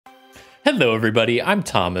Hello everybody, I'm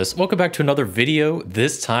Thomas. Welcome back to another video.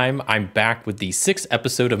 This time I'm back with the 6th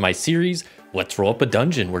episode of my series, Let's Roll Up a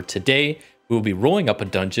Dungeon, where today we will be rolling up a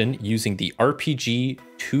dungeon using the RPG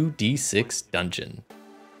 2d6 Dungeon.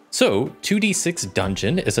 So, 2d6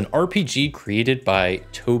 Dungeon is an RPG created by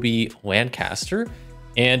Toby Lancaster,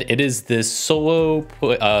 and it is this solo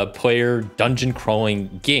player dungeon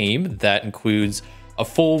crawling game that includes a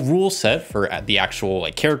full rule set for the actual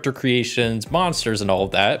character creations, monsters, and all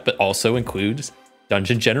of that, but also includes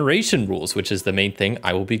dungeon generation rules, which is the main thing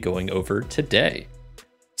I will be going over today.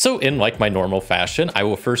 So in my normal fashion, I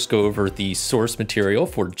will first go over the source material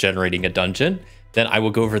for generating a dungeon, then I will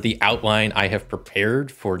go over the outline I have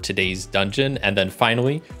prepared for today's dungeon, and then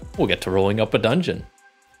finally, we'll get to rolling up a dungeon.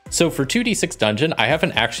 So for 2d6 Dungeon, I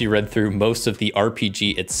haven't actually read through most of the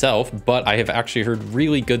RPG itself, but I have actually heard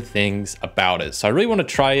really good things about it. So I really want to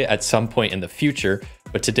try it at some point in the future,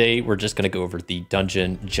 but today we're just going to go over the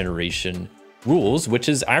dungeon generation rules, which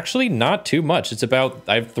is actually not too much. It's about,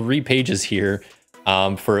 I have 3 pages here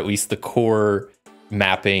for at least the core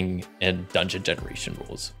mapping and dungeon generation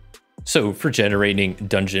rules. So for generating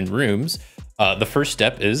dungeon rooms, the first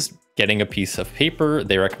step is getting a piece of paper.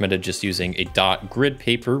 They recommended just using a dot grid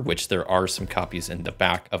paper, which there are some copies in the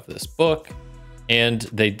back of this book. And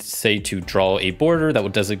they say to draw a border that will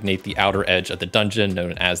designate the outer edge of the dungeon,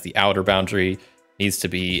 known as the outer boundary. Needs to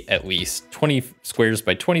be at least 20 squares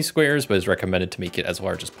by 20 squares, but is recommended to make it as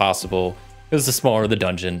large as possible, because the smaller the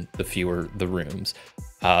dungeon, the fewer the rooms.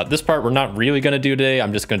 This part we're not really going to do today.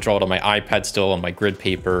 I'm just going to draw it on my iPad still on my grid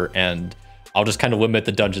paper, and I'll just kind of limit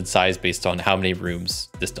the dungeon size based on how many rooms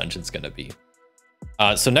this dungeon's going to be.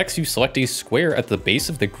 So next you select a square at the base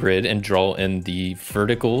of the grid and draw in the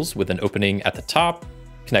verticals with an opening at the top,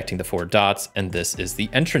 connecting the 4 dots, and this is the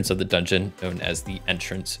entrance of the dungeon, known as the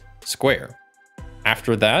entrance square.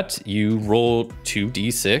 After that, you roll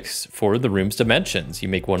 2d6 for the room's dimensions. You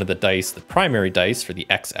make one of the dice the primary dice for the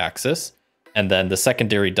x-axis, and then the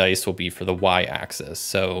secondary dice will be for the y-axis.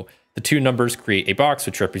 So the 2 numbers create a box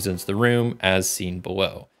which represents the room as seen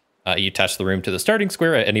below. You attach the room to the starting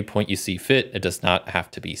square at any point you see fit. It does not have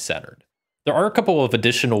to be centered. There are a couple of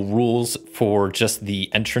additional rules for just the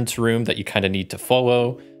entrance room that you kind of need to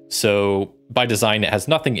follow. So by design, it has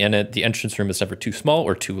nothing in it. The entrance room is never too small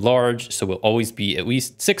or too large, so it will always be at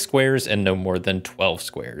least 6 squares and no more than 12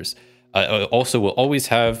 squares. It also will always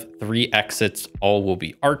have 3 exits. All will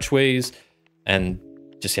be archways, and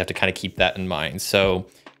just you have to kind of keep that in mind. So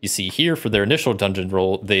you see here for their initial dungeon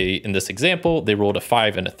roll, in this example, they rolled a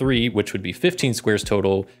 5 and a 3, which would be 15 squares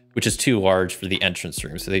total, which is too large for the entrance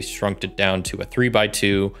room. So they shrunk it down to a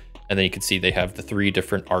 3x2, and then you can see they have the 3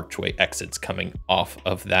 different archway exits coming off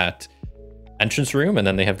of that entrance room, and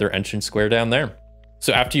then they have their entrance square down there.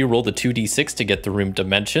 So after you roll the 2d6 to get the room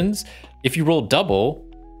dimensions, if you roll double,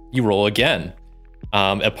 you roll again.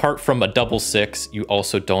 Apart from a double 6, you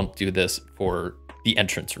also don't do this for the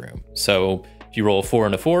entrance room. So if you roll a 4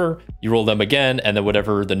 and a 4, you roll them again, and then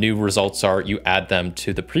whatever the new results are, you add them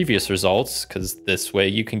to the previous results, because this way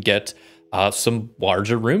you can get some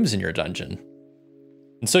larger rooms in your dungeon.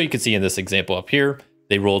 And so you can see in this example up here,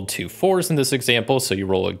 they rolled 2 4s in this example, so you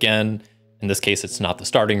roll again. In this case, it's not the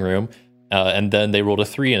starting room. And then they rolled a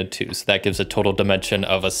 3 and a 2, so that gives a total dimension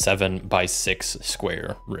of a 7x6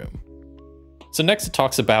 square room. So next it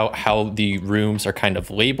talks about how the rooms are kind of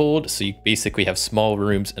labeled. So you basically have small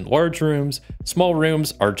rooms and large rooms. Small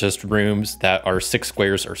rooms are just rooms that are 6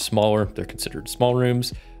 squares or smaller. They're considered small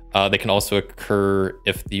rooms. They can also occur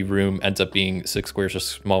if the room ends up being 6 squares or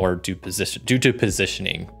smaller due to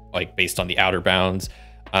positioning, like based on the outer bounds.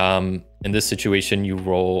 In this situation, you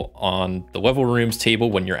roll on the level rooms table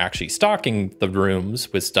when you're actually stocking the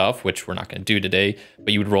rooms with stuff, which we're not going to do today,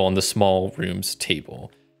 but you would roll on the small rooms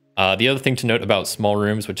table. The other thing to note about small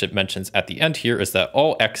rooms, which it mentions at the end here, is that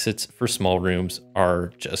all exits for small rooms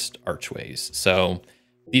are just archways. So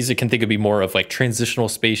these you can think of be more of transitional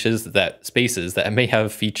spaces that may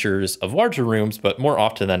have features of larger rooms, but more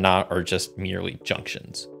often than not are just merely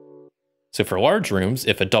junctions. So for large rooms,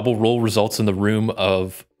 if a double roll results in the room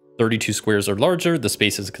of 32 squares or larger, the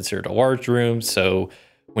space is considered a large room. So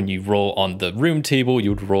when you roll on the room table,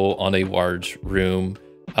 you would roll on a large room.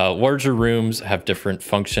 Larger rooms have different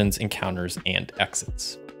functions, encounters, and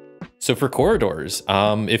exits. So for corridors,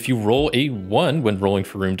 if you roll a 1 when rolling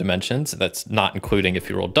for room dimensions, that's not including if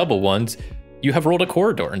you roll double 1s, you have rolled a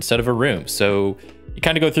corridor instead of a room. So you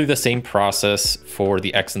kind of go through the same process for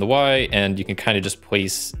the X and the Y, and you can kind of just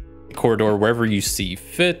place the corridor wherever you see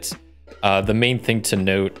fit. The main thing to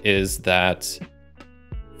note is that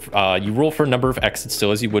you roll for a number of exits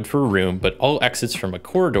still as you would for a room, but all exits from a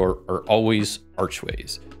corridor are always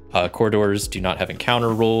archways. Corridors do not have encounter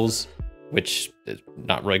rolls. which is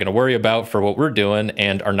not really going to worry about for what we're doing,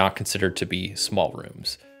 and are not considered to be small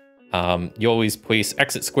rooms. You always place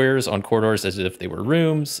exit squares on corridors as if they were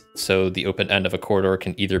rooms, so the open end of a corridor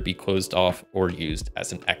can either be closed off or used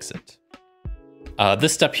as an exit.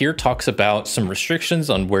 This step here talks about some restrictions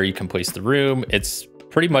on where you can place the room. It's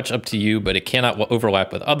pretty much up to you, but it cannot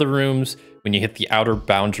overlap with other rooms. When you hit the outer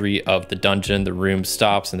boundary of the dungeon, the room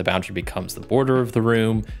stops and the boundary becomes the border of the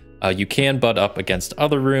room. You can butt up against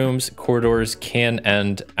other rooms. Corridors can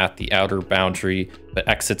end at the outer boundary, but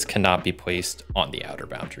exits cannot be placed on the outer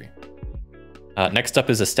boundary. Next up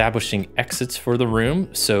is establishing exits for the room.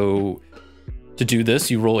 So to do this,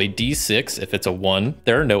 you roll a d6. If it's a 1,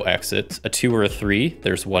 there are no exits. A 2 or a 3,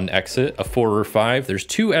 there's 1 exit. A 4 or 5, there's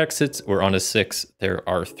 2 exits. Or on a 6, there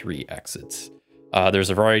are 3 exits. There's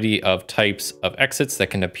a variety of types of exits that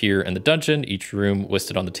can appear in the dungeon. Each room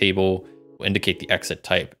listed on the table will indicate the exit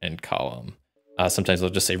type and column. Sometimes they'll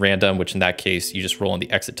just say random, which in that case, you just roll on the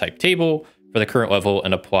exit type table for the current level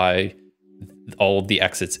and apply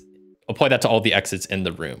that to all the exits in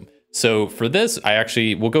the room. So for this,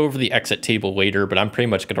 we'll go over the exit table later, but I'm pretty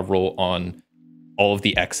much going to roll on all of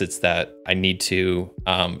the exits that I need to,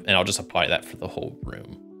 and I'll just apply that for the whole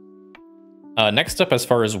room. Next up, as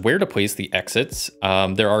far as where to place the exits,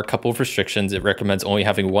 there are a couple of restrictions. It recommends only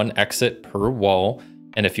having 1 exit per wall.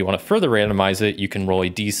 And if you want to further randomize it, you can roll a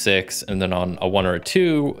d6, and then on a 1 or a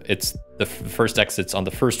 2, it's the first exit's on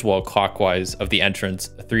the first wall clockwise of the entrance.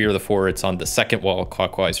 A 3 or the 4, it's on the second wall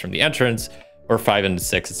clockwise from the entrance, or 5 and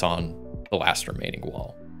 6, it's on the last remaining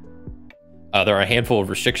wall. There are a handful of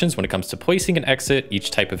restrictions when it comes to placing an exit.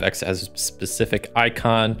 Each type of exit has a specific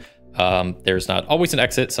icon. There's not always an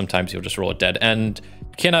exit. Sometimes you'll just roll a dead end.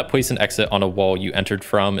 You cannot place an exit on a wall you entered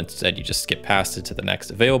from. Instead, you just skip past it to the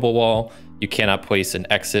next available wall. You cannot place an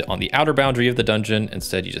exit on the outer boundary of the dungeon.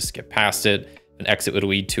 Instead, you just skip past it. An exit would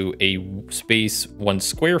lead to a space 1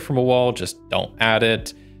 square from a wall. Just don't add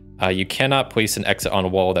it. You cannot place an exit on a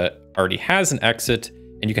wall that already has an exit,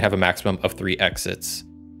 and you can have a maximum of 3 exits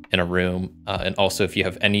in a room. And also, if you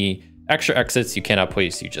have any extra exits you cannot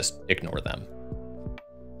place, you just ignore them.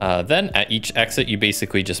 Then at each exit, you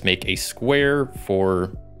basically just make a square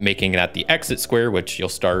for making that the exit square, which you'll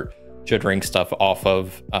start jittering stuff off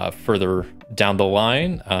of further down the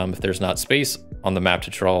line. If there's not space on the map to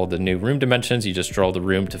draw the new room dimensions, you just draw the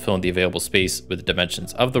room to fill in the available space with the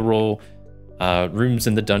dimensions of the roll. Rooms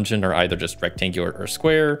in the dungeon are either just rectangular or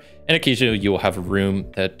square, and occasionally you will have a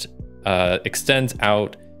room that extends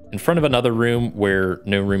out in front of another room where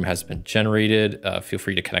no room has been generated. Feel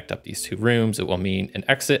free to connect up these 2 rooms. It will mean an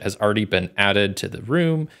exit has already been added to the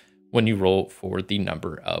room when you roll for the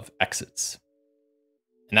number of exits.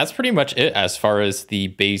 And that's pretty much it as far as the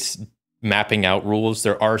base mapping out rules.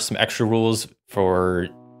 There are some extra rules for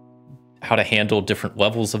how to handle different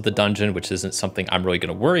levels of the dungeon, which isn't something I'm really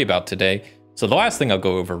going to worry about today. So the last thing I'll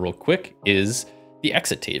go over real quick is the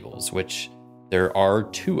exit tables, which there are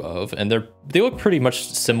 2 of, and they look pretty much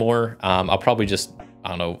similar. I'll probably just,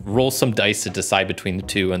 roll some dice to decide between the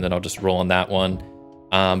 2, and then I'll just roll on that one.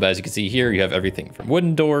 But as you can see here, you have everything from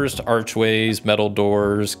wooden doors to archways, metal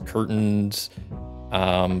doors, curtains,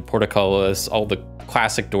 portcullis, all the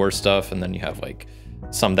classic door stuff. And then you have like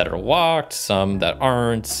some that are locked, some that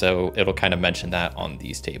aren't. So it'll kind of mention that on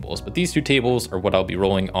these tables. But these 2 tables are what I'll be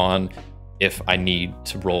rolling on if I need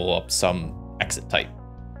to roll up some exit type.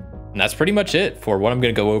 And that's pretty much it for what I'm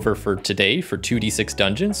going to go over for today for 2d6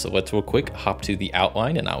 dungeons. So let's real quick hop to the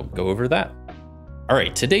outline and I'll go over that. All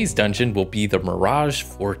right, today's dungeon will be the Mirage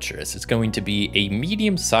Fortress. It's going to be a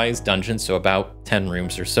medium-sized dungeon, so about 10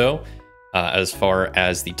 rooms or so. As far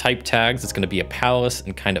as the type tags, it's going to be a palace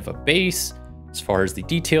and kind of a base. As far as the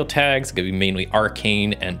detail tags, it's going to be mainly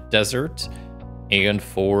arcane and desert. And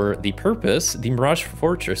for the purpose, the Mirage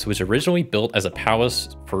Fortress was originally built as a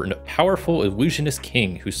palace for a powerful illusionist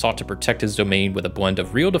king who sought to protect his domain with a blend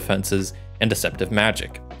of real defenses and deceptive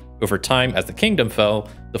magic. Over time, as the kingdom fell,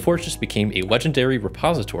 the fortress became a legendary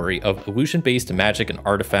repository of illusion-based magic and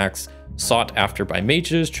artifacts sought after by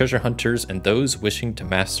mages, treasure hunters, and those wishing to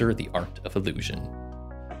master the art of illusion.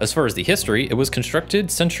 As far as the history, it was constructed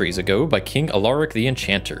centuries ago by King Alaric the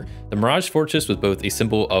Enchanter. The Mirage Fortress was both a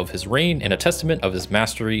symbol of his reign and a testament of his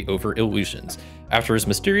mastery over illusions. After his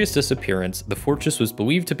mysterious disappearance, the fortress was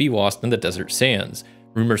believed to be lost in the desert sands.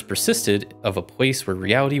 Rumors persisted of a place where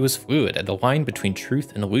reality was fluid and the line between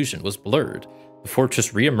truth and illusion was blurred. The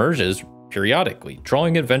fortress reemerges periodically,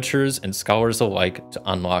 drawing adventurers and scholars alike to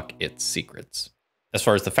unlock its secrets. As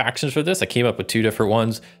far as the factions for this, I came up with 2 different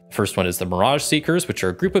ones. The first one is the Mirage Seekers, which are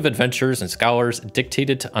a group of adventurers and scholars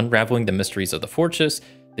dictated to unraveling the mysteries of the fortress.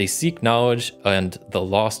 They seek knowledge and the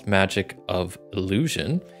lost magic of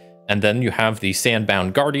illusion. And then you have the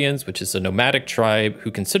Sandbound Guardians, which is a nomadic tribe who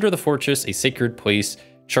consider the fortress a sacred place,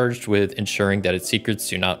 charged with ensuring that its secrets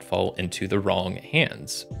do not fall into the wrong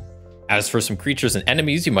hands. As for some creatures and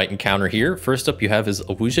enemies you might encounter here, first up you have is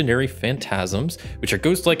illusionary phantasms, which are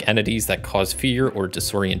ghost-like entities that cause fear or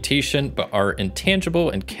disorientation, but are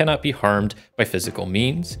intangible and cannot be harmed by physical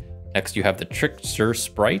means. Next you have the trickster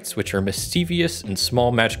sprites, which are mischievous and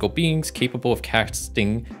small magical beings capable of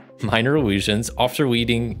casting minor illusions, often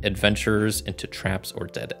leading adventurers into traps or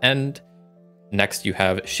dead end. Next, you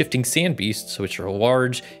have shifting sand beasts, which are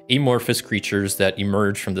large, amorphous creatures that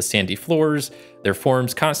emerge from the sandy floors, their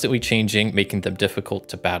forms constantly changing, making them difficult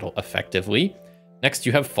to battle effectively. Next,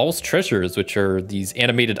 you have false treasures, which are these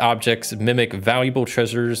animated objects mimic valuable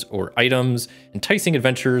treasures or items, enticing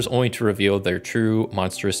adventurers only to reveal their true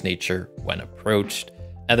monstrous nature when approached.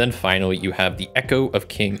 And then finally, you have the Echo of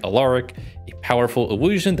King Alaric, a powerful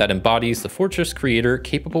illusion that embodies the fortress creator,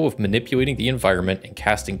 capable of manipulating the environment and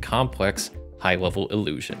casting complex, high-level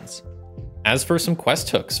illusions. As for some quest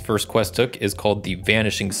hooks, first quest hook is called the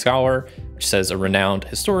Vanishing Scholar, which says a renowned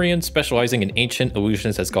historian specializing in ancient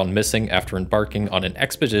illusions has gone missing after embarking on an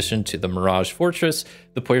expedition to the Mirage Fortress.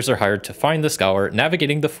 The players are hired to find the scholar,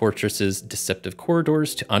 navigating the fortress's deceptive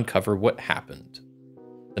corridors to uncover what happened.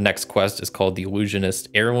 The next quest is called the Illusionist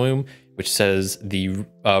Heirloom, which says the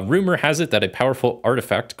rumor has it that a powerful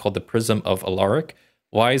artifact called the Prism of Alaric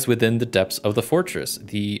lies within the depths of the fortress.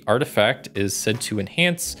 The artifact is said to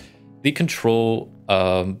enhance the control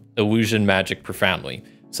illusion magic profoundly,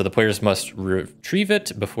 so the players must retrieve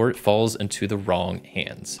it before it falls into the wrong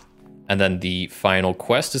hands. And then the final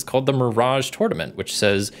quest is called the Mirage Tournament, which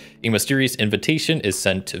says a mysterious invitation is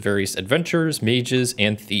sent to various adventurers, mages,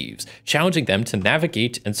 and thieves, challenging them to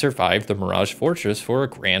navigate and survive the Mirage Fortress for a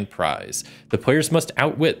grand prize. The players must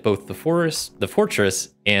outwit both the fortress,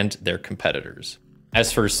 and their competitors.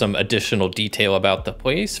 As for some additional detail about the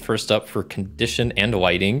place, first up for condition and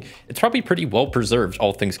lighting, it's probably pretty well preserved,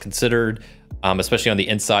 all things considered, especially on the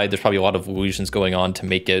inside. There's probably a lot of illusions going on to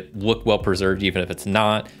make it look well preserved, even if it's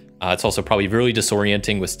not. It's also probably really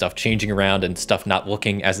disorienting with stuff changing around and stuff not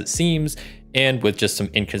looking as it seems, and with just some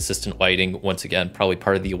inconsistent lighting. Once again, probably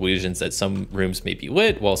part of the illusions that some rooms may be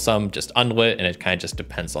lit while some just unlit, and it kind of just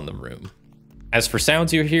depends on the room. As for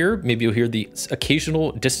sounds you hear, maybe you'll hear the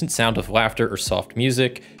occasional distant sound of laughter or soft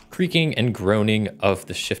music. Creaking and groaning of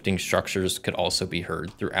the shifting structures could also be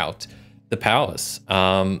heard throughout the palace.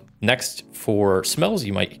 Next, for smells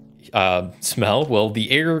you might smell, well,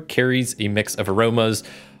 the air carries a mix of aromas,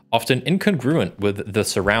 often incongruent with the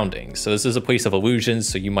surroundings. So this is a place of illusions,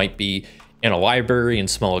 so you might be in a library and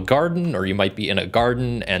smell a garden, or you might be in a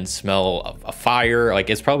garden and smell a fire. Like,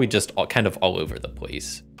 it's probably just kind of all over the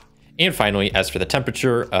place. And finally, as for the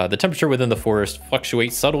temperature within the forest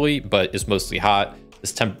fluctuates subtly, but is mostly hot.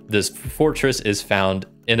 This fortress is found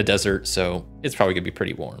in a desert, so it's probably gonna be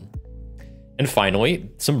pretty warm. And finally,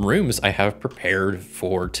 some rooms I have prepared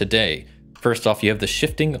for today. First off, you have the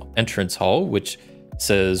shifting entrance hall, which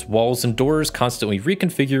says walls and doors constantly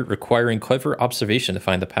reconfigure, requiring clever observation to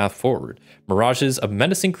find the path forward. Mirages of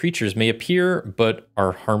menacing creatures may appear, but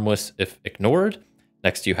are harmless if ignored.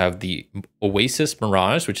 Next, you have the Oasis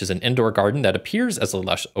Mirage, which is an indoor garden that appears as a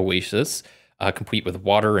lush oasis, complete with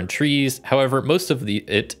water and trees. However, most of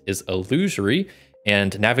it is illusory,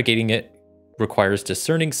 and navigating it requires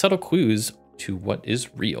discerning subtle clues to what is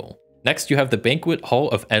real. Next, you have the Banquet Hall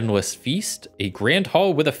of Endless Feast, a grand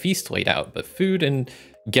hall with a feast laid out, but food and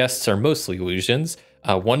guests are mostly illusions.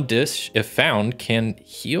 One dish, if found, can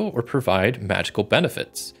heal or provide magical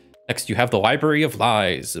benefits. Next, you have the Library of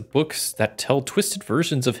Lies, books that tell twisted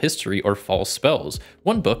versions of history or false spells.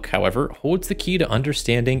 One book, however, holds the key to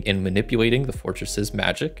understanding and manipulating the fortress's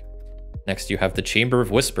magic. Next, you have the Chamber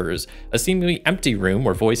of Whispers, a seemingly empty room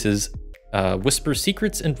where voices whisper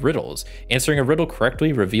secrets and riddles. Answering a riddle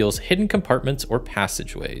correctly reveals hidden compartments or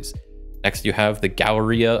passageways. Next, you have the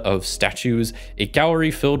Galleria of Statues, a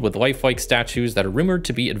gallery filled with lifelike statues that are rumored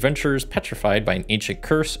to be adventurers petrified by an ancient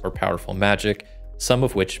curse or powerful magic, some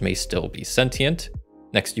of which may still be sentient.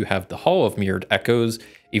 Next, you have the Hall of Mirrored Echoes,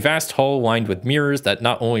 a vast hall lined with mirrors that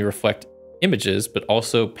not only reflect images, but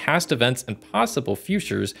also past events and possible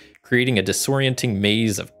futures, creating a disorienting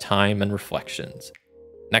maze of time and reflections.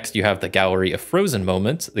 Next, you have the Gallery of Frozen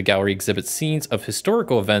Moments. The gallery exhibits scenes of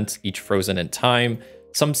historical events, each frozen in time.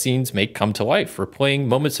 Some scenes may come to life, replaying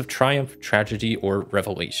moments of triumph, tragedy, or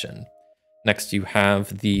revelation. Next, you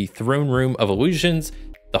have the Throne Room of Illusions,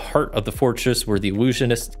 the heart of the fortress where the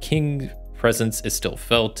illusionist king's presence is still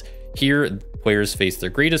felt. Here, players face their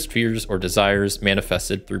greatest fears or desires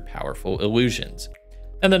manifested through powerful illusions.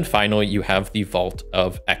 And then finally, you have the Vault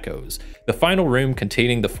of Echoes, the final room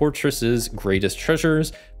containing the fortress's greatest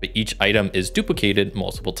treasures, but each item is duplicated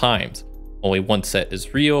multiple times. Only one set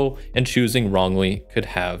is real, and choosing wrongly could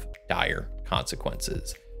have dire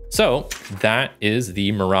consequences. So that is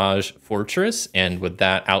the Mirage Fortress, and with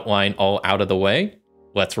that outline all out of the way,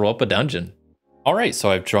 let's roll up a dungeon. All right, so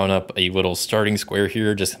I've drawn up a little starting square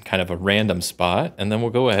here, just kind of a random spot, and then we'll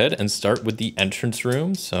go ahead and start with the entrance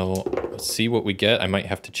room. So let's see what we get. I might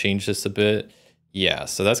have to change this a bit. Yeah,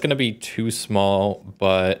 so that's gonna be too small,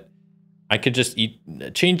 but I could just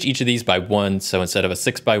change each of these by 1. So instead of a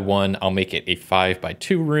 6x1, I'll make it a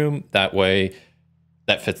 5x2 room. That way,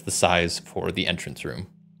 that fits the size for the entrance room.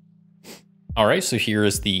 All right, so here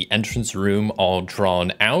is the entrance room all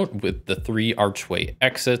drawn out with the 3 archway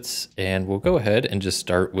exits, and we'll go ahead and just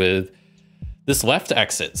start with this left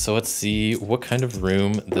exit. So let's see what kind of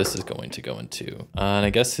room this is going to go into. And I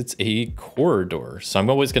guess it's a corridor. So I'm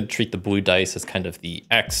always going to treat the blue dice as kind of the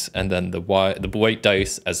X, and then the white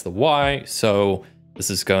dice as the Y. So this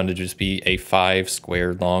is going to just be a 5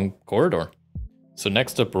 square long corridor. So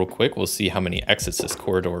next up real quick, we'll see how many exits this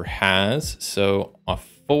corridor has. So a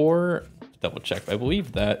 4, double check, I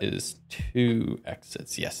believe that is 2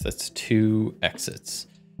 exits. Yes, that's 2 exits.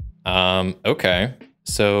 Okay,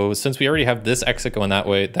 so since we already have this exit going that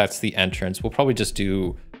way, that's the entrance. We'll probably just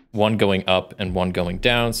do 1 going up and 1 going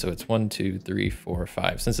down. So it's 1, 2, 3, 4,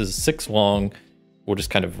 5. Since it's 6 long, we'll just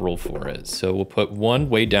kind of roll for it. So we'll put 1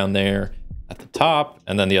 way down there at the top,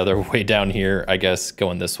 and then the other way down here, I guess,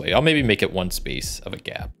 going this way. I'll maybe make it 1 space of a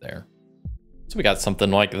gap there. So we got something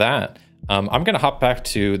like that. I'm gonna hop back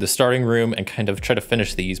to the starting room and kind of try to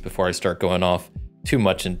finish these before I start going off too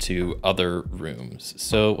much into other rooms.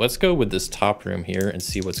 So let's go with this top room here and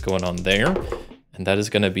see what's going on there. And that is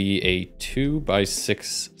gonna be a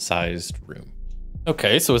 2x6 sized room.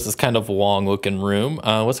 Okay, so it's this kind of long looking room.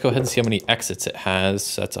 Let's go ahead and see how many exits it has.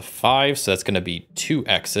 So that's a 5, so that's gonna be 2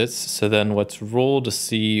 exits. So then let's roll to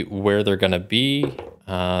see where they're gonna be.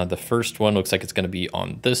 The first one looks like it's gonna be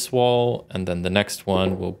on this wall, and then the next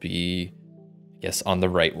one will be, I guess, on the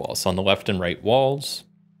right wall. So on the left and right walls.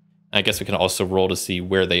 I guess we can also roll to see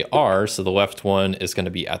where they are. So the left one is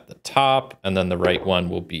gonna be at the top, and then the right one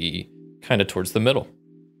will be kind of towards the middle.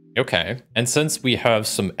 Okay, and since we have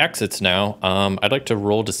some exits now, I'd like to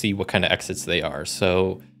roll to see what kind of exits they are.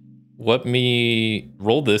 So let me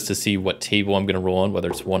roll this to see what table I'm gonna roll on, whether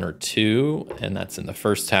it's 1 or 2, and that's in the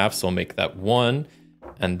first half, so I'll make that 1.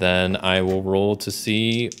 And then I will roll to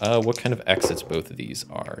see what kind of exits both of these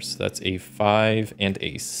are. So that's a 5 and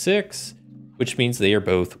a 6, which means they are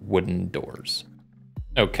both wooden doors.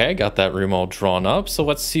 Okay, got that room all drawn up. So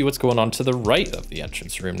let's see what's going on to the right of the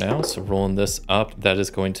entrance room now. So rolling this up, that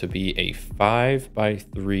is going to be a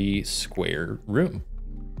 5x3 square room.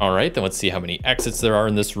 All right, then let's see how many exits there are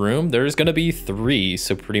in this room. There's gonna be 3,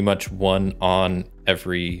 so pretty much 1 on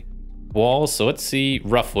every wall. So let's see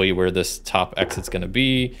roughly where this top exit's gonna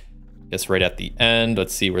be. I guess right at the end.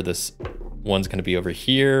 Let's see where this one's gonna be over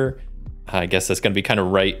here. I guess that's gonna be kind of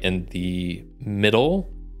right in the middle.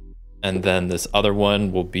 And then this other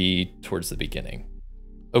one will be towards the beginning.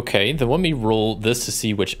 Okay, then let me roll this to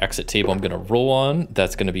see which exit table I'm gonna roll on.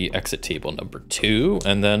 That's gonna be exit table number 2.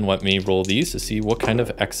 And then let me roll these to see what kind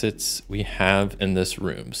of exits we have in this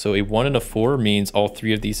room. So a 1 and a 4 means all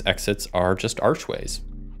 3 of these exits are just archways.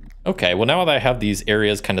 Okay, well now that I have these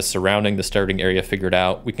areas kind of surrounding the starting area figured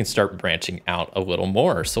out, we can start branching out a little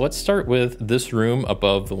more. So let's start with this room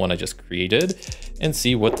above the one I just created and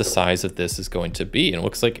see what the size of this is going to be. And it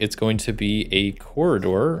looks like it's going to be a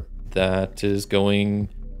corridor that is going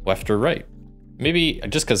left or right. Maybe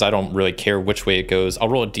just because I don't really care which way it goes, I'll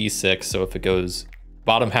roll a d6. So if it goes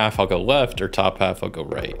bottom half, I'll go left, or top half, I'll go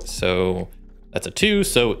right. So that's a 2,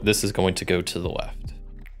 so this is going to go to the left.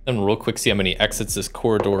 And real quick, see how many exits this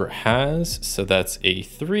corridor has. So that's a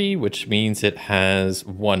 3, which means it has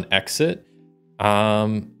 1 exit. Yeah,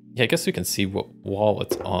 I guess we can see what wall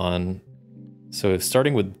it's on. So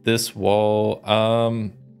starting with this wall,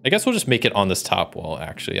 I guess we'll just make it on this top wall,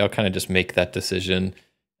 actually. I'll kind of just make that decision.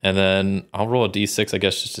 And then I'll roll a d6, I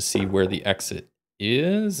guess, just to see where the exit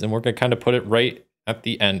is. And we're going to kind of put it right at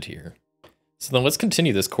the end here. So then let's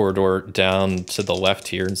continue this corridor down to the left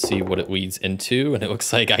here and see what it leads into. And it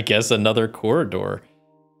looks like, I guess, another corridor.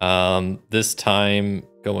 This time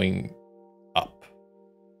going up.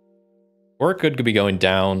 Or it could be going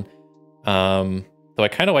down. Though I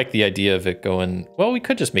kind of like the idea of it going, well, we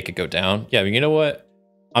could just make it go down. Yeah, you know what?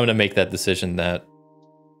 I'm going to make that decision that,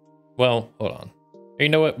 well, hold on. You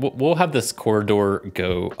know what? We'll have this corridor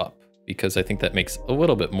go up because I think that makes a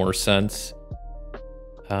little bit more sense.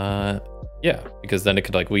 Yeah, because then it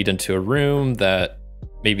could like lead into a room that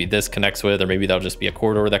maybe this connects with, or maybe that'll just be a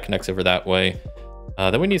corridor that connects over that way.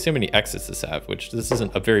 Then we need to see how many exits this have, which this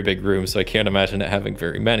isn't a very big room, so I can't imagine it having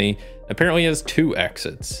very many. Apparently it has 2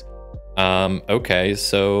 exits. Okay,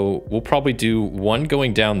 so we'll probably do one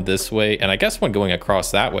going down this way, and I guess one going across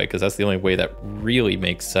that way, because that's the only way that really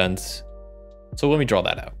makes sense. So let me draw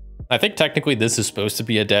that out. I think technically this is supposed to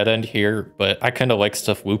be a dead end here, but I kind of like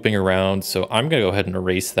stuff looping around, so I'm gonna go ahead and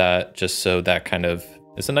erase that just so that kind of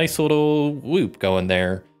is a nice little loop going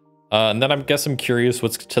there. And then I guess I'm curious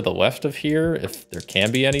what's to the left of here, if there can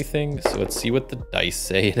be anything. So let's see what the dice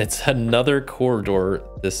say. It's another corridor,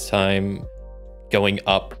 this time going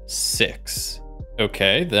up 6.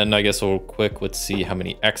 Okay, then I guess let's see how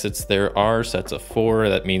many exits there are. So that's a 4,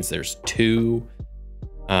 that means there's 2.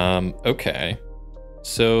 Okay,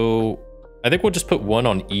 so I think we'll just put one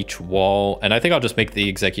on each wall. And I think I'll just make the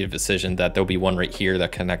executive decision that there'll be one right here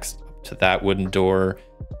that connects to that wooden door.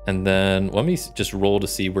 And then let me just roll to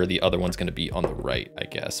see where the other one's going to be on the right, I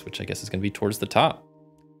guess, which I guess is going to be towards the top.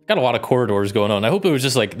 Got a lot of corridors going on. I hope it was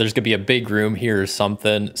just like there's going to be a big room here or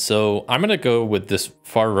something. So I'm going to go with this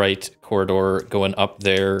far right corridor going up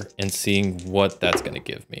there and seeing what that's going to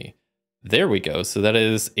give me. There we go. So that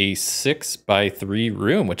is a 6x3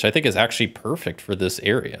 room, which I think is actually perfect for this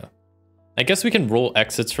area. I guess we can roll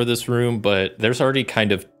exits for this room, but there's already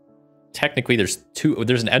kind of technically there's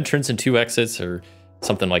an entrance and 2 exits or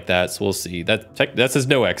something like that. So we'll see. That says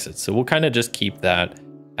no exits. So we'll kind of just keep that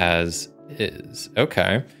as is.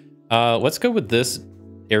 Okay. Let's go with this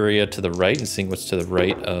area to the right and seeing what's to the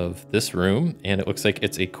right of this room. And it looks like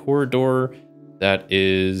it's a corridor that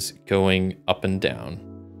is going up and down.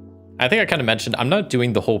 I think I kind of mentioned I'm not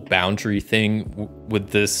doing the whole boundary thing with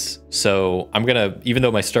this. So I'm going to, even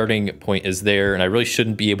though my starting point is there and I really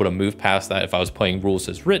shouldn't be able to move past that if I was playing rules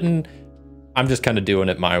as written, I'm just kind of doing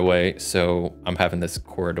it my way. So I'm having this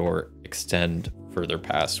corridor extend further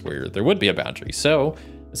past where there would be a boundary. So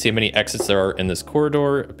let's see how many exits there are in this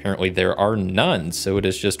corridor. Apparently there are none. So it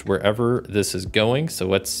is just wherever this is going. So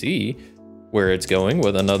let's see where it's going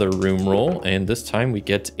with another room roll. And this time we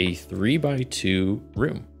get a 3x2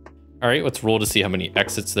 room. All right, let's roll to see how many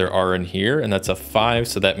exits there are in here. And that's a 5.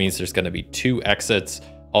 So that means there's going to be 2 exits.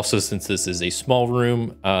 Also, since this is a small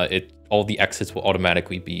room, all the exits will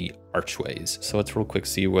automatically be archways. So let's real quick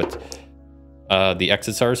see what the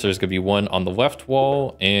exits are. So there's gonna be one on the left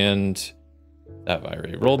wall, and that I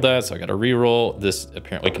already rolled that, so I gotta re-roll. This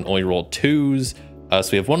apparently can only roll 2s.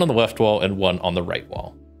 So we have one on the left wall and one on the right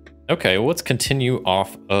wall. Okay, well, let's continue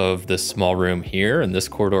off of this small room here and this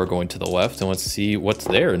corridor going to the left, and let's see what's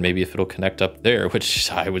there and maybe if it'll connect up there,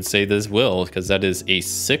 which I would say this will, because that is a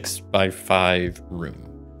 6x5 room.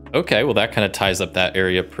 Okay, well, that kind of ties up that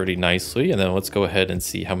area pretty nicely. And then let's go ahead and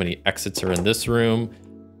see how many exits are in this room.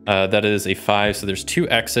 That is a 5, so there's 2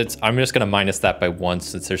 exits. I'm just gonna minus that by 1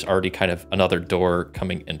 since there's already kind of another door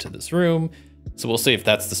coming into this room. So we'll see if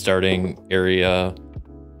that's the starting area.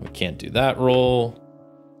 We can't do that roll.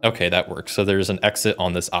 Okay, that works. So there's an exit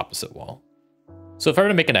on this opposite wall. So if I were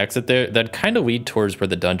to make an exit there, that'd kind of lead towards where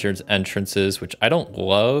the dungeon's entrance is, which I don't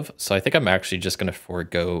love. So I think I'm actually just gonna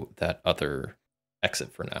forego that other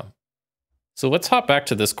exit for now. So let's hop back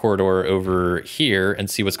to this corridor over here and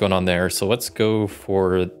see what's going on there. So let's go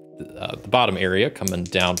for the bottom area coming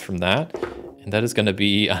down from that. And that is going to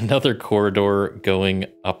be another corridor going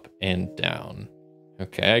up and down.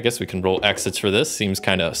 Okay, I guess we can roll exits for this. Seems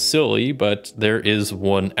kind of silly, but there is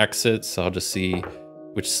one exit. So I'll just see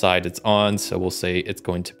which side it's on. So we'll say it's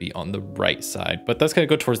going to be on the right side, but that's going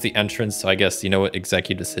to go towards the entrance. So I guess, you know what,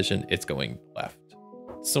 executive decision, it's going left.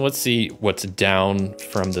 So let's see what's down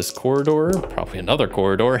from this corridor. Probably another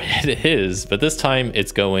corridor. It is, but this time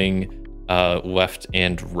it's going left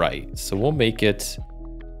and right. So we'll make it,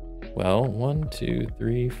 well, 1, 2,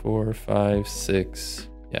 3, 4, 5, 6.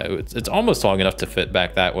 Yeah, it's almost long enough to fit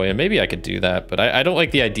back that way. And maybe I could do that, but I don't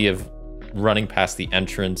like the idea of running past the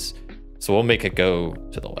entrance. So we'll make it go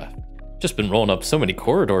to the left. Just been rolling up so many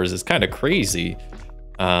corridors. It's kind of crazy.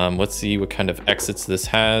 Let's see what kind of exits this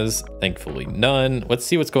has. Thankfully, none. Let's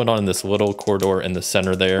see what's going on in this little corridor in the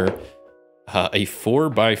center there. A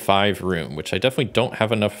 4x5 room, which I definitely don't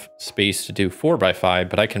have enough space to do 4x5,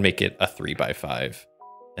 but I can make it a 3x5.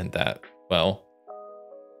 And that, well,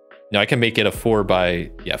 no, I can make it a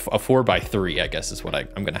 4x3, I guess is what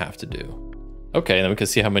I'm gonna have to do. Okay, then we can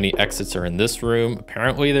see how many exits are in this room.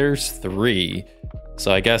 Apparently there's 3.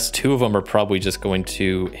 So I guess 2 of them are probably just going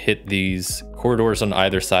to hit these corridors on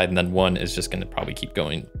either side, and then 1 is just going to probably keep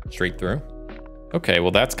going straight through. Okay,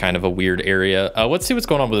 well, that's kind of a weird area. Let's see what's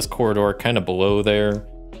going on with this corridor kind of below there.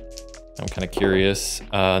 I'm kind of curious.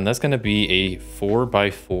 And that's going to be a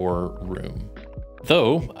 4x4 room.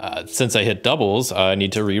 Though, since I hit doubles, I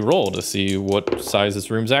need to re-roll to see what size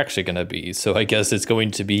this room's actually going to be. So I guess it's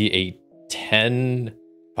going to be a 10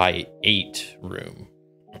 by 8 room.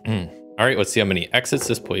 All right, let's see how many exits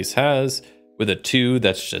this place has. With a 2,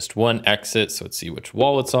 that's just 1 exit. So let's see which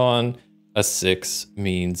wall it's on. A 6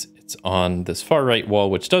 means it's on this far right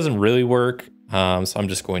wall, which doesn't really work. So I'm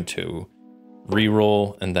just going to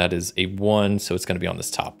re-roll, and that is a 1. So it's going to be on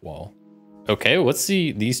this top wall. Okay, let's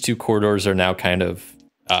see. These 2 corridors are now kind of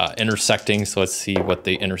intersecting. So let's see what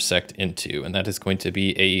they intersect into. And that is going to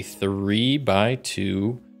be a 3 by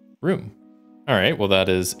 2 room. All right, well, that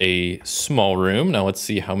is a small room. Now let's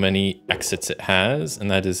see how many exits it has. And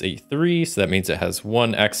that is a 3. So that means it has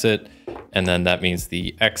 1 exit. And then that means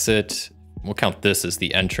the exit, we'll count this as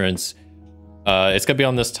the entrance. It's going to be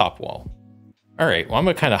on this top wall. All right, well, I'm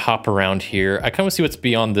gonna kind of hop around here. I kind of see what's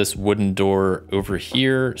beyond this wooden door over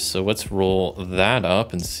here. So let's roll that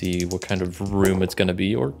up and see what kind of room it's gonna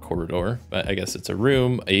be, or corridor, but I guess it's a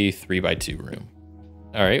room, a 3 by 2 room.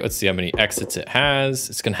 All right, let's see how many exits it has.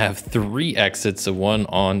 It's gonna have 3 exits, so 1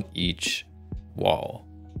 on each wall.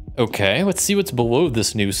 Okay, let's see what's below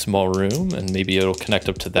this new small room, and maybe it'll connect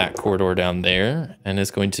up to that corridor down there. And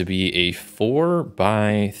it's going to be a 4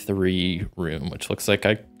 by 3 room, which looks like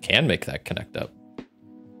I can make that connect up.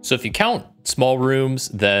 So if you count small rooms,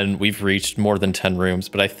 then we've reached more than 10 rooms,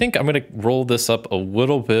 but I think I'm gonna roll this up a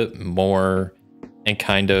little bit more and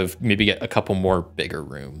kind of maybe get a couple more bigger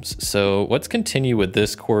rooms. So let's continue with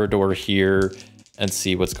this corridor here and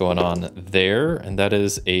see what's going on there. And that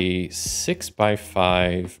is a 6 by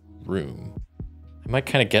 5 room. I might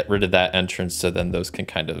kind of get rid of that entrance so then those can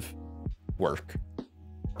kind of work.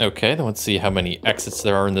 Okay, then let's see how many exits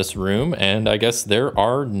there are in this room. And I guess there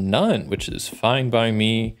are none, which is fine by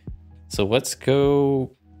me. So let's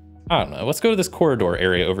go, I don't know, let's go to this corridor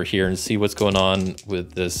area over here and see what's going on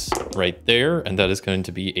with this right there. And that is going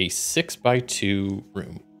to be a 6 by 2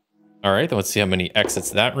 room. All right, then let's see how many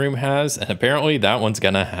exits that room has. And apparently that one's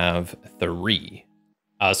gonna have 3.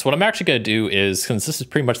 So what I'm actually gonna do is, since this is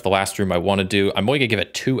pretty much the last room I wanna do, I'm only gonna give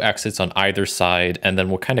it 2 exits on either side, and then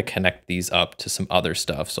we'll kind of connect these up to some other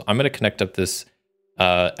stuff. So I'm gonna connect up this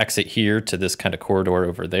exit here to this kind of corridor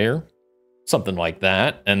over there, something like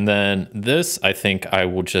that. And then this, I think I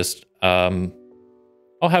will just, I'll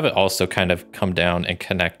have it also kind of come down and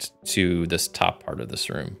connect to this top part of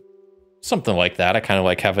this room. Something like that. I kind of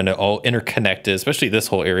like having it all interconnected, especially this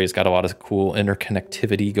whole area's got a lot of cool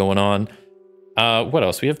interconnectivity going on. What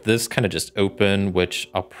else? We have this kind of just open, which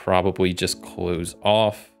I'll probably just close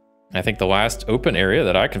off. I think the last open area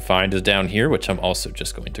that I can find is down here, which I'm also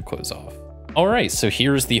just going to close off. All right, so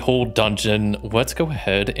here's the whole dungeon. Let's go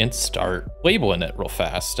ahead and start labeling it real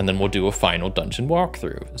fast, and then we'll do a final dungeon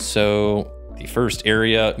walkthrough. So the first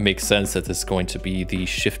area makes sense that this is going to be the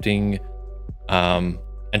shifting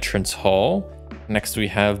entrance hall. Next, we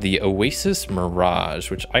have the Oasis Mirage,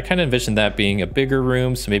 which I kind of envision that being a bigger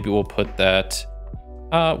room. So maybe we'll put that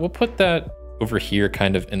over here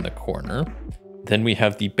kind of in the corner. Then we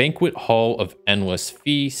have the Banquet Hall of Endless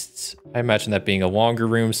Feasts. I imagine that being a longer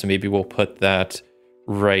room. So maybe we'll put that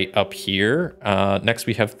right up here. Next,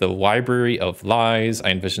 we have the Library of Lies. I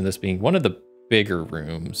envision this being one of the bigger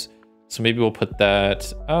rooms. So maybe we'll put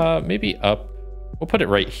that maybe up. We'll put it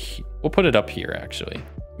right here. We'll put it up here, actually.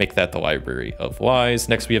 Make that the Library of Lies.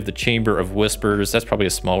 Next, we have the Chamber of Whispers. That's probably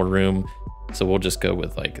a smaller room, so we'll just go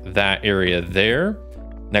with like that area there.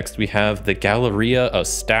 Next, we have the Galleria of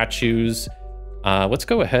Statues. Let's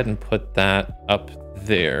go ahead and put that up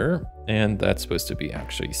there. And that's supposed to be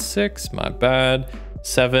actually 6, my bad.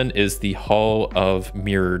 7 is the Hall of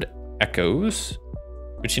Mirrored Echoes.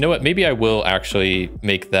 But you know what? Maybe I will actually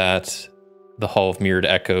make that the Hall of Mirrored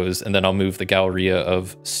Echoes, and then I'll move the Galleria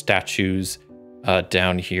of Statues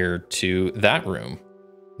down here to that room.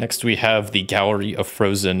 Next, we have the Gallery of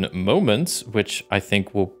Frozen Moments, which I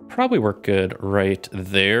think will probably work good right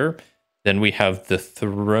there. Then we have the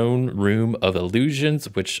Throne Room of Illusions,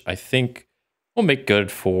 which I think will make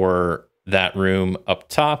good for that room up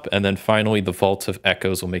top. And then finally, the Vault of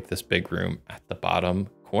Echoes will make this big room at the bottom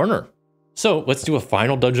corner. So let's do a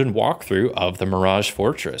final dungeon walkthrough of the Mirage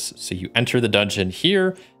Fortress. So you enter the dungeon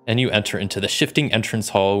here, and you enter into the shifting entrance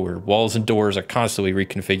hall where walls and doors are constantly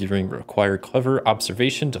reconfiguring, require clever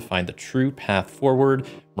observation to find the true path forward.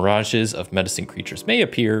 Mirages of menacing creatures may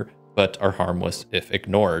appear, but are harmless if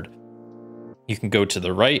ignored. You can go to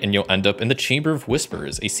the right and you'll end up in the Chamber of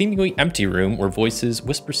Whispers, a seemingly empty room where voices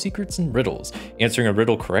whisper secrets and riddles. Answering a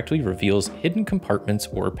riddle correctly reveals hidden compartments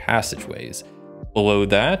or passageways. Below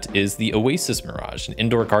that is the Oasis Mirage, an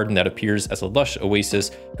indoor garden that appears as a lush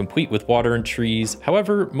oasis, complete with water and trees.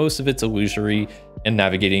 However, most of it's illusory, and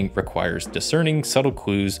navigating requires discerning subtle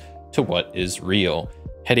clues to what is real.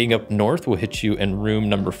 Heading up north will hit you in room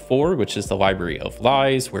number 4, which is the Library of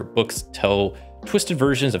Lies, where books tell twisted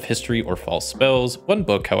versions of history or false spells. One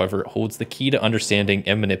book, however, holds the key to understanding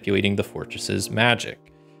and manipulating the fortress's magic.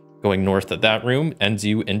 Going north of that room ends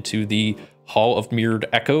you into the Hall of Mirrored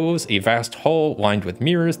Echoes, a vast hall lined with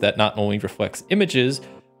mirrors that not only reflects images,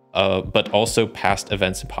 but also past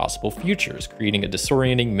events and possible futures, creating a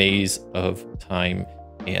disorienting maze of time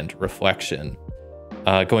and reflection.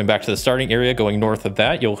 Going back to the starting area, going north of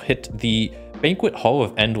that, you'll hit the Banquet Hall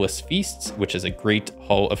of Endless Feasts, which is a great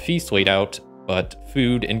hall of feasts laid out, but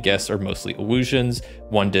food and guests are mostly illusions.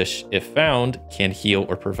 One dish, if found, can heal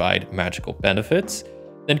or provide magical benefits.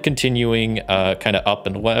 Then continuing kind of up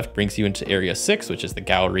and left brings you into Area 6, which is the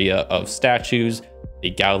Galleria of Statues,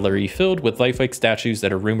 a gallery filled with lifelike statues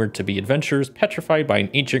that are rumored to be adventurers petrified by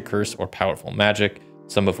an ancient curse or powerful magic,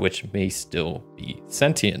 some of which may still be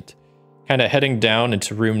sentient. Kind of heading down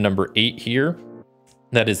into room number 8 here,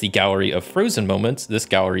 that is the Gallery of Frozen Moments. This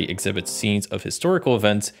gallery exhibits scenes of historical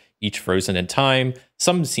events, each frozen in time.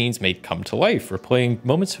 Some scenes may come to life, replaying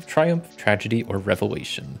moments of triumph, tragedy, or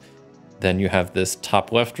revelation. Then you have this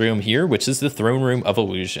top left room here, which is the Throne Room of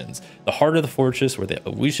Illusions, the heart of the fortress where the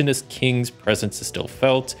illusionist king's presence is still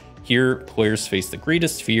felt. Here, players face the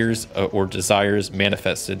greatest fears or desires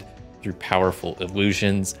manifested through powerful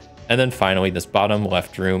illusions. And then finally, this bottom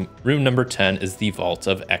left room, room number 10, is the Vault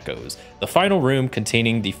of Echoes, the final room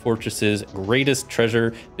containing the fortress's greatest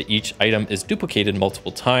treasure, but each item is duplicated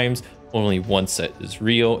multiple times. Only one set is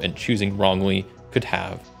real, and choosing wrongly could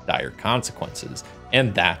have dire consequences.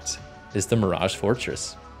 And that is the Mirage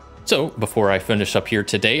Fortress. So before I finish up here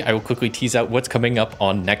today, I will quickly tease out what's coming up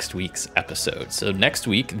on next week's episode. So next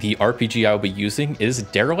week, the RPG I'll be using is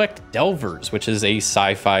Derelict Delvers, which is a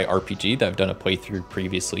sci-fi RPG that I've done a playthrough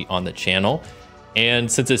previously on the channel.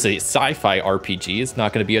 And since it's a sci-fi RPG, it's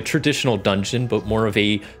not going to be a traditional dungeon, but more of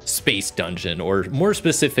a space dungeon, or more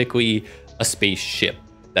specifically, a spaceship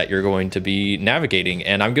that you're going to be navigating.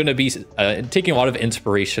 And I'm going to be taking a lot of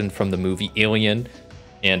inspiration from the movie Alien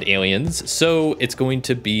and Aliens, so it's going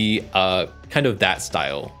to be kind of that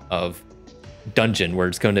style of dungeon where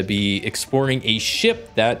it's going to be exploring a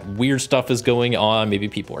ship that weird stuff is going on, maybe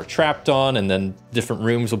people are trapped on, and then different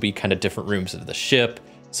rooms will be kind of different rooms of the ship.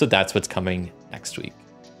 So that's what's coming next week.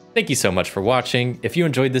 Thank you so much for watching. If you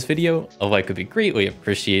enjoyed this video, a like would be greatly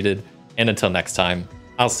appreciated, and until next time,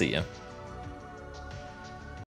 I'll see you.